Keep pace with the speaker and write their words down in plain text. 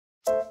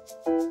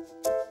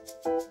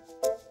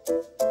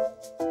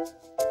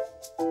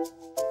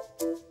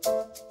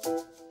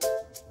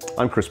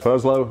I'm Chris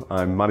Purslow.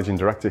 I'm Managing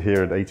Director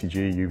here at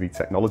ATG UV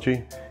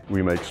Technology.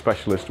 We make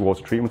specialist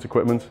water treatment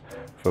equipment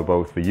for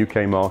both the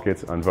UK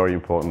market and, very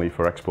importantly,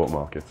 for export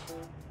markets.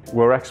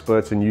 We're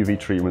experts in UV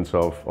treatments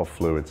of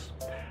fluids.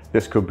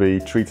 This could be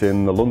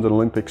treating the London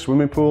Olympic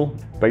swimming pool.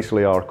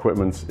 Basically, our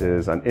equipment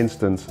is an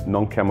instant,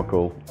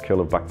 non-chemical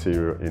kill of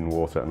bacteria in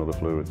water and other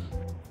fluids.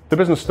 The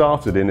business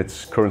started in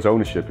its current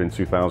ownership in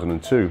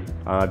 2002.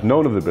 I'd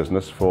known of the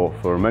business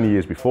for many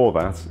years before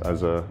that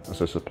as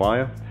a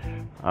supplier,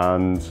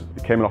 and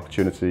it came an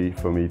opportunity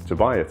for me to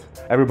buy it.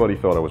 Everybody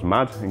thought I was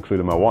mad,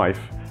 including my wife,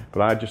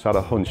 but I just had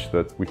a hunch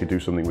that we could do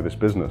something with this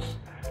business.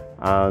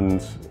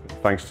 And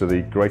thanks to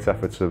the great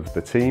efforts of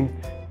the team,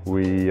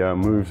 we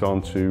moved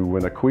on to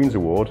win a Queen's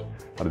Award.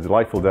 Had a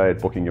delightful day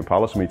at Buckingham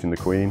Palace meeting the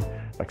Queen,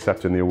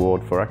 accepting the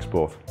award for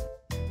export.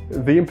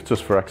 The impetus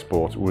for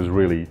export was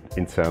really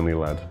internally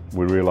led.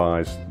 We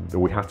realised that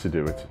we had to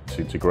do it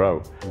to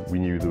grow. We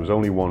knew there was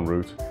only one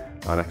route,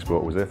 and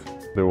export was it.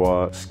 There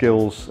were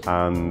skills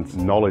and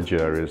knowledge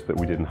areas that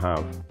we didn't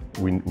have.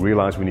 We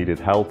realised we needed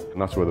help,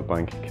 and that's where the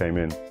bank came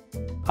in.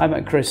 I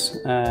met Chris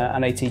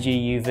at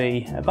ATG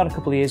UV about a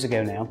couple of years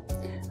ago now.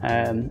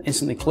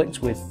 Instantly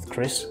clicked with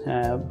Chris,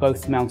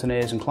 both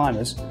mountaineers and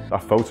climbers. A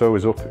photo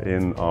is up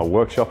in our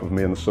workshop of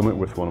me on the summit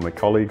with one of my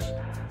colleagues.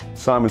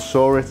 Simon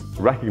saw it,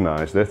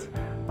 recognised it,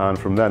 and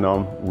from then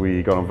on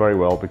we got on very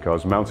well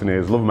because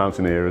mountaineers love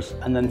mountaineers.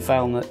 And then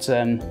found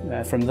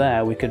that from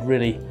there we could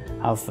really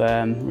have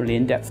really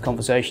in-depth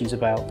conversations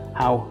about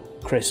how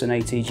Chris and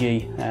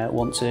ATG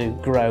want to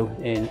grow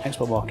in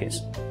export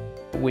markets.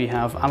 We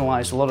have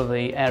analysed a lot of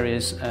the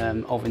areas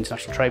of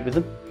international trade with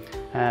them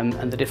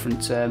and the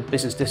different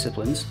business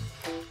disciplines.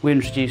 We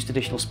introduced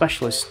additional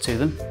specialists to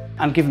them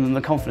and given them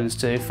the confidence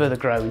to further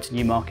grow into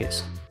new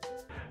markets.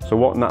 So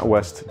what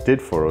Natwest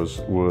did for us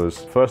was,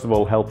 first of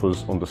all, help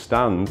us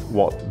understand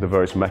what the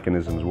various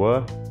mechanisms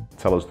were,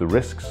 tell us the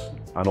risks,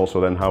 and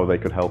also then how they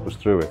could help us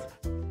through it.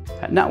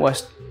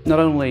 Natwest not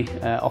only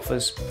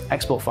offers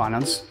export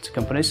finance to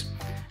companies,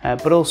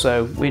 but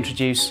also we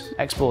introduce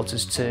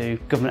exporters to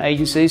government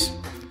agencies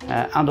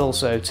and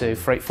also to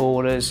freight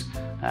forwarders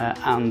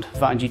and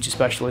VAT and duty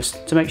specialists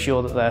to make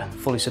sure that they're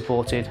fully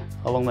supported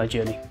along their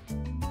journey.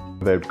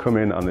 They'd come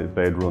in and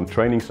they'd run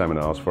training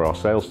seminars for our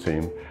sales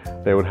team.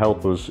 They would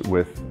help us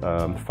with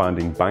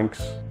finding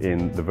banks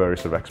in the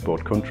various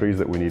export countries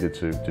that we needed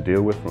to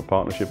deal with from a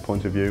partnership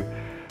point of view.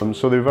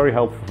 So they were very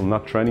helpful from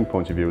that training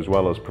point of view as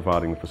well as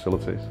providing the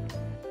facilities.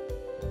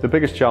 The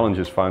biggest challenge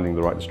is finding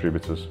the right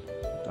distributors,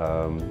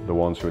 the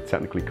ones who are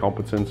technically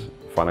competent,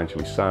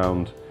 financially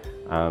sound,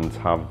 and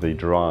have the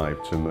drive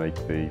to make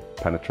the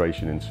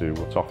penetration into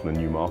what's often a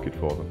new market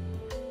for them.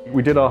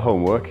 We did our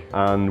homework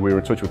and we were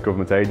in touch with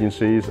government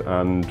agencies,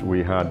 and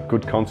we had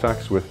good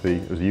contacts with the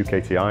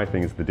UKTI, I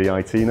think it's the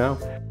DIT now.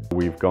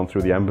 We've gone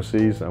through the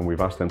embassies and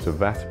we've asked them to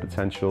vet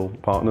potential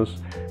partners.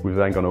 We've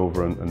then gone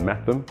over and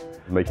met them,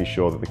 making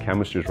sure that the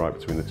chemistry is right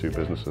between the two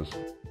businesses.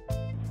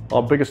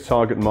 Our biggest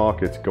target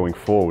market going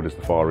forward is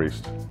the Far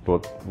East,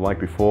 but like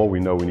before, we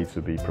know we need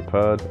to be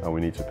prepared and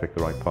we need to pick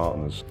the right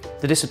partners.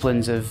 The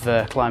disciplines of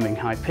climbing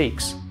high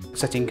peaks,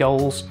 setting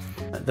goals,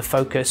 the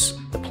focus,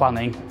 the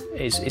planning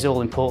is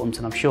all important,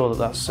 and I'm sure that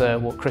that's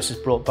what Chris has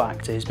brought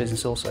back to his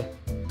business also.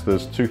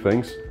 There's two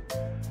things.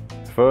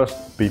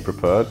 First, be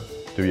prepared,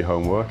 do your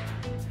homework,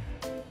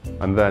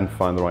 and then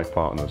find the right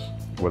partners.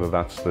 Whether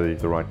that's the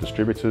right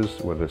distributors,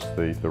 whether it's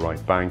the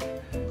right bank,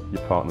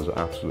 your partners are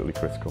absolutely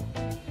critical.